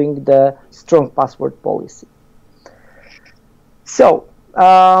following the strong password policy. So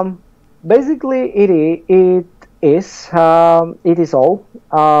basically, it is all,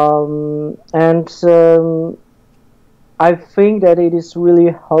 and I think that it is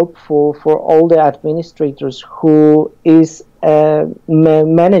really helpful for all the administrators who is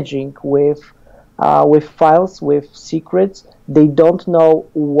managing with files, with secrets. They don't know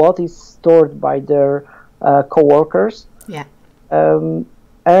what is stored by their coworkers. Yeah.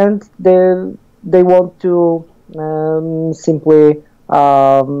 And they want to simply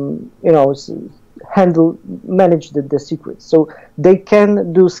manage the secrets. So they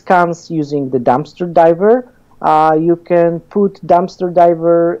can do scans using the dumpster diver. You can put dumpster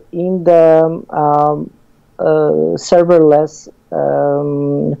diver in the serverless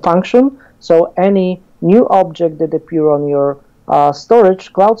function. So any new object that appear on your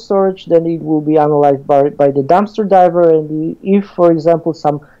storage, cloud storage, then it will be analyzed by the dumpster diver. And if, for example,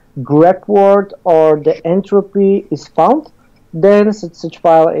 some grep word or the entropy is found, then such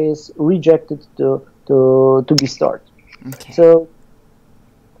file is rejected to be stored. Okay. So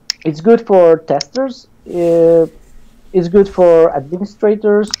it's good for testers. It's good for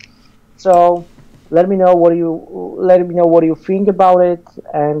administrators. So let me know what you think about it,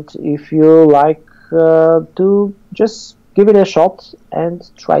 and if you like to just give it a shot and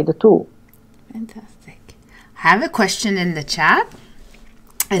try the tool. Fantastic. I have a question in the chat.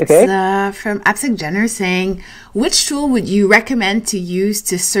 It's okay. From AppSec Jenner saying, which tool would you recommend to use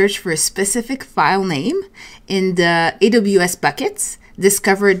to search for a specific file name in the AWS buckets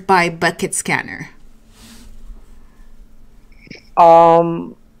discovered by Bucket Scanner?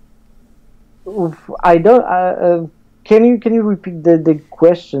 I don't. Can you repeat the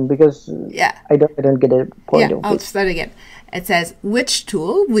question, because yeah, I don't get a point of it. I'll start again. It says, which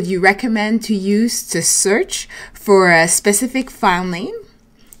tool would you recommend to use to search for a specific file name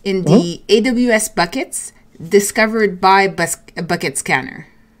in the AWS buckets discovered by Bucket Scanner?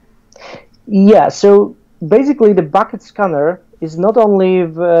 Yeah, so basically the Bucket Scanner is not only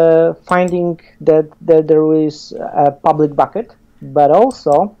finding that there is a public bucket, but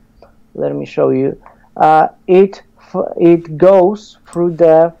also, let me show you, it goes through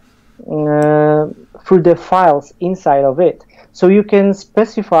the files inside of it. So you can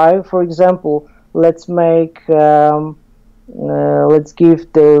specify, for example, let's give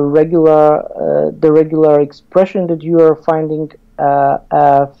the regular expression that you are finding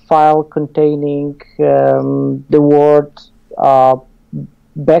a file containing the word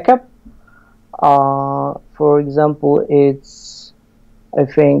backup. For example,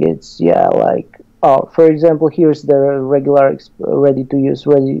 for example, here's the regular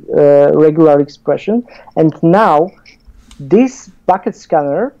regular expression, and now this Bucket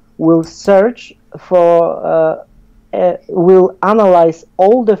Scanner will search for will analyze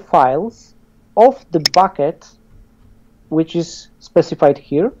all the files of the bucket which is specified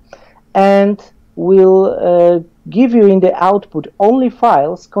here, and will give you in the output only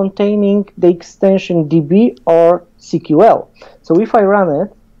files containing the extension DB or CQL. So if I run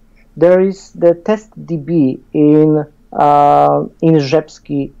it, there is the test DB in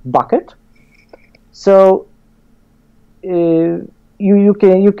Rzepski bucket. So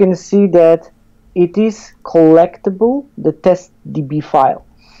you can see that it is collectible, the test DB file.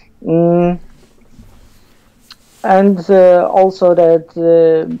 And also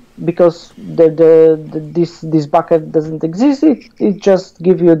that because this bucket doesn't exist, it just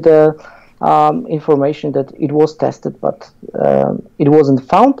gives you the information that it was tested, but it wasn't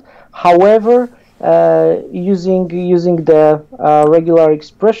found. However, using the regular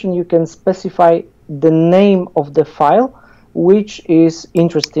expression, you can specify the name of the file, which is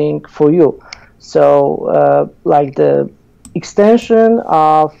interesting for you. So, like the extension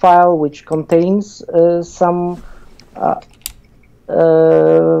file, which contains some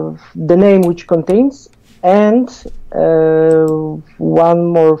the name which contains, and one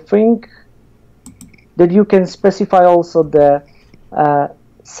more thing, that you can specify also the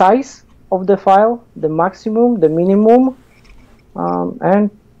size of the file, the maximum, the minimum,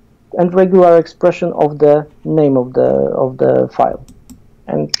 and regular expression of the name of the file.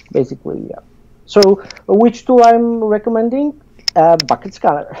 And basically, yeah. So which tool I'm recommending? Bucket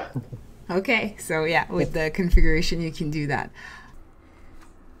Scanner. Okay, so yeah, with the configuration you can do that.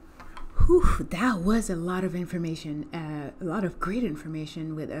 Whew, that was a lot of information, a lot of great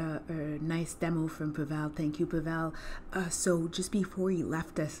information with a nice demo from Pawel. Thank you, Pawel. So just before he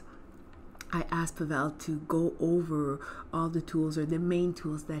left us, I asked Pawel to go over all the tools, or the main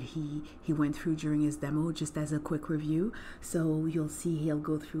tools that he went through during his demo, just as a quick review. So you'll see he'll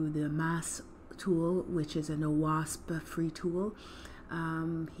go through the MAS tool, which is an OWASP free tool.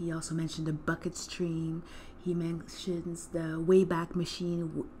 He also mentioned the bucket stream. He mentions the Wayback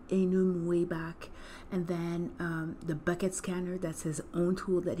Machine, Enum Wayback, and then the bucket scanner. That's his own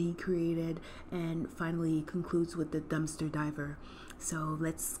tool that he created. And finally, he concludes with the dumpster diver. So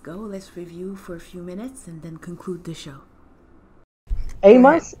let's go. Let's review for a few minutes and then conclude the show.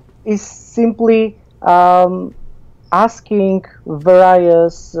 AMAS is simply asking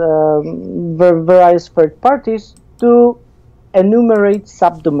various third parties to enumerate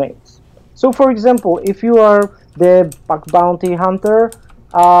subdomains. So, for example, if you are the bug bounty hunter,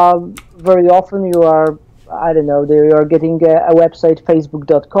 very often you are, I don't know, you are getting a website,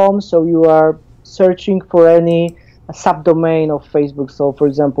 facebook.com, so you are searching for any subdomain of Facebook. So, for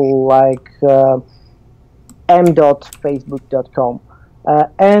example, like m.facebook.com.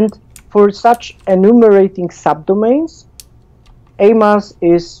 And for such enumerating subdomains, AMAS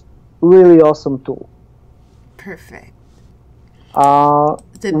is really awesome tool. Perfect. The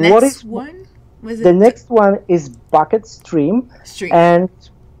next one is bucket stream. And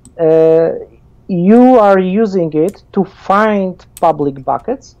you are using it to find public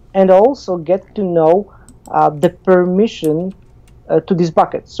buckets and also get to know the permission to this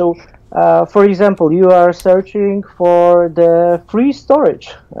bucket. So, for example, you are searching for the free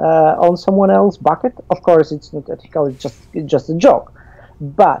storage on someone else's bucket. Of course, it's not ethical; it's just a joke.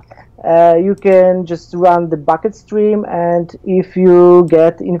 But you can just run the bucket stream, and if you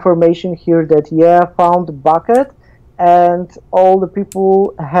get information here that found the bucket and all the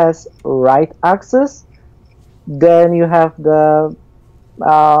people has right access, then you have the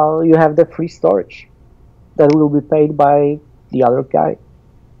free storage that will be paid by the other guy.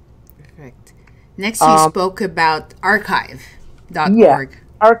 Perfect. Next, you spoke about archive.org. Yeah,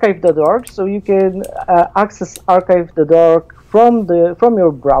 archive.org. So you can access archive.org from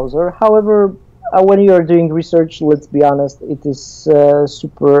your browser. However, when you are doing research, let's be honest, it is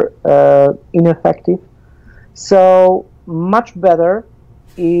super ineffective. So much better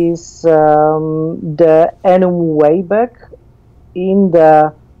is the Enum Wayback in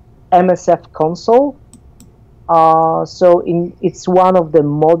the MSF console. So it's one of the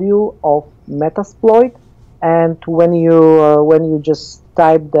module of Metasploit, and when you just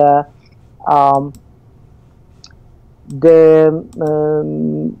type the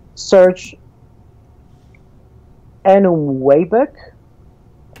search Enum Wayback,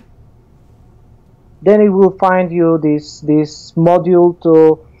 then it will find you this module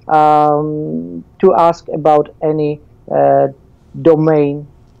to ask about any domain.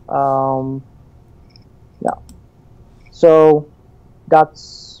 So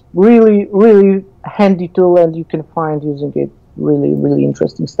that's really handy tool, and you can find using it really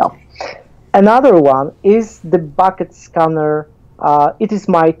interesting stuff. Another one is the bucket scanner. It is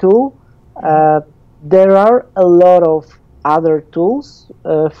my tool. There are a lot of other tools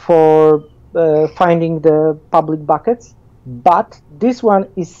for finding the public buckets, but this one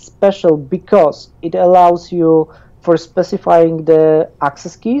is special because it allows you for specifying the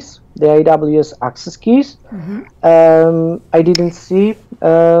access keys, the AWS access keys. Mm-hmm. I didn't see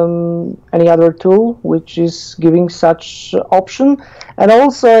any other tool which is giving such option. And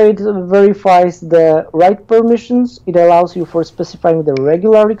also it verifies the write permissions. It allows you for specifying the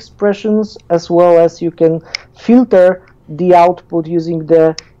regular expressions, as well as you can filter the output using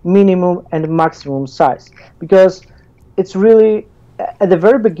the minimum and maximum size, because it's really at the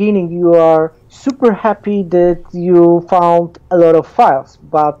very beginning you are super happy that you found a lot of files,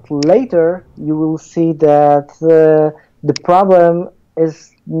 but later you will see that the problem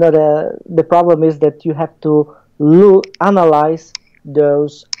is not the problem is that you have to analyze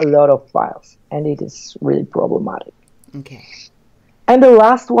those a lot of files, and it is really problematic. Okay. And the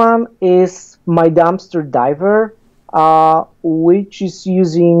last one is my dumpster diver, which is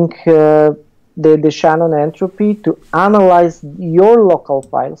using the Shannon entropy to analyze your local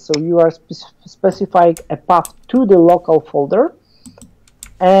file. So you are specifying a path to the local folder,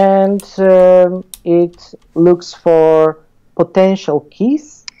 and it looks for potential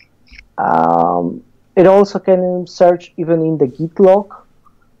keys. It also can search even in the Git log.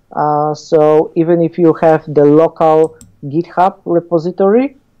 So even if you have the local GitHub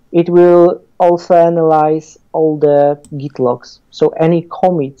repository, it will also analyze all the Git logs. So any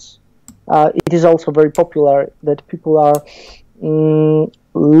commits. It is also very popular that people are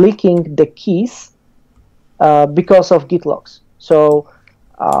leaking the keys because of Git logs. So,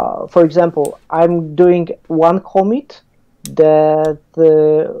 for example, I'm doing one commit that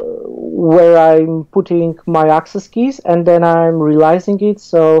where I'm putting my access keys, and then I'm realizing it,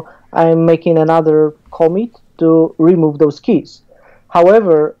 so I'm making another commit to remove those keys.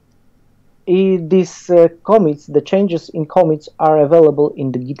 However, these commits, the changes in commits, are available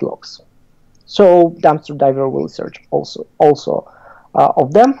in the Git logs. So dumpster diver will search also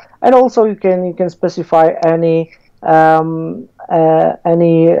of them, and also you can specify any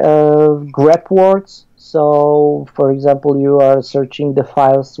grep words. So, for example, you are searching the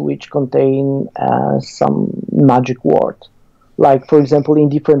files which contain some magic word, like, for example, in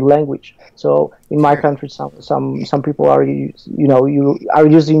different language. So, in my country, some people are you are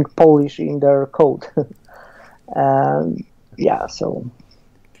using Polish in their code. Yeah. So.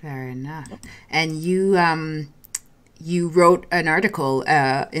 Fair enough. And you wrote an article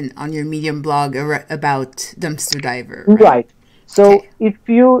on your Medium blog about dumpster diver, right? So if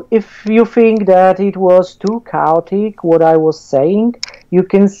you think that it was too chaotic what I was saying, you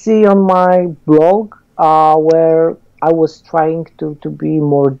can see on my blog where I was trying to be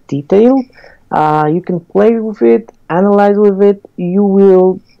more detailed. You can play with it, analyze with it. You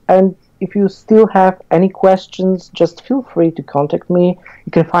will, and if you still have any questions, just feel free to contact me.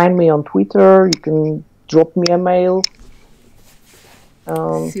 You can find me on Twitter. You can drop me a mail.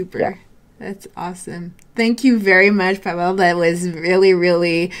 Super. Yeah. That's awesome. Thank you very much, Pawel. That was really,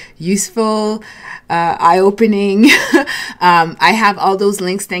 really useful, eye-opening. I have all those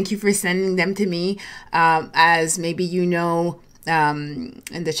links. Thank you for sending them to me. As maybe you know, in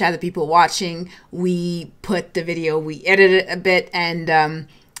the chat, the people watching, we put the video, we edit it a bit, and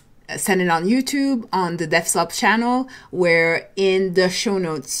send it on YouTube on the DevSlop channel, where in the show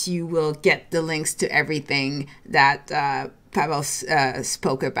notes you will get the links to everything that Pawel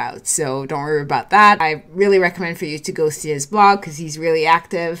spoke about. So don't worry about that. I really recommend for you to go see his blog, because he's really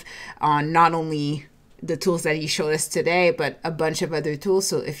active on not only the tools that he showed us today, but a bunch of other tools.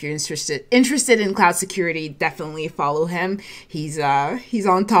 So if you're interested in cloud security, definitely follow him. He's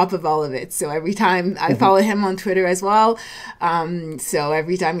on top of all of it. So every time I follow him on Twitter as well. So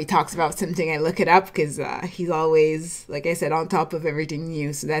every time he talks about something, I look it up, because he's always, like I said, on top of everything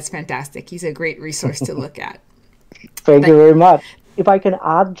new. So that's fantastic. He's a great resource to look at. Thank you very much. If I can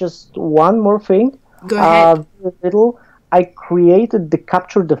add just one more thing. Go ahead. I created the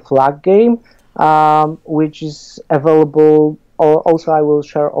Capture the Flag game, which is available. Also, I will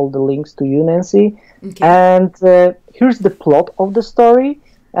share all the links to you, Nancy. Okay. And here's the plot of the story.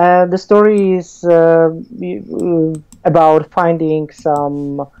 The story is about finding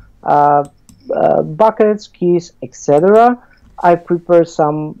some buckets, keys, etc. I prepare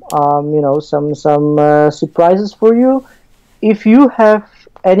some, some surprises for you. If you have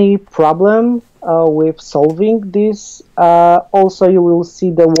any problem with solving this, also you will see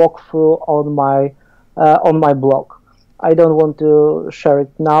the walkthrough on my blog. I don't want to share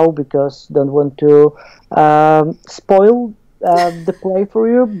it now because don't want to spoil the play for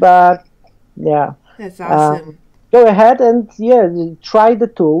you. But yeah, that's awesome. Go ahead and try the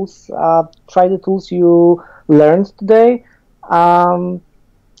tools. Try the tools you learned today.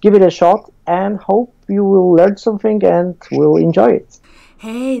 Give it a shot, and hope you will learn something and will enjoy it.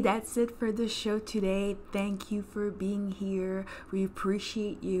 Hey, that's it for the show today. Thank you for being here. We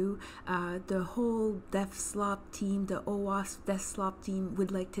appreciate you. The whole DevSlop team, the OWASP DevSlop team,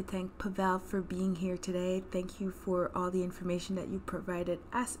 would like to thank Pawel for being here today. Thank you for all the information that you provided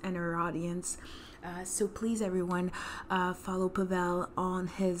us and our audience. So please, everyone, follow Pawel on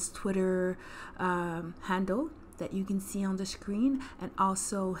his Twitter handle that you can see on the screen, and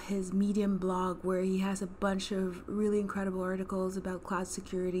also his Medium blog, where he has a bunch of really incredible articles about cloud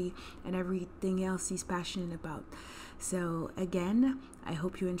security and everything else he's passionate about. So again, I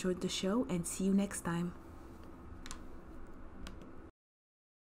hope you enjoyed the show, and see you next time.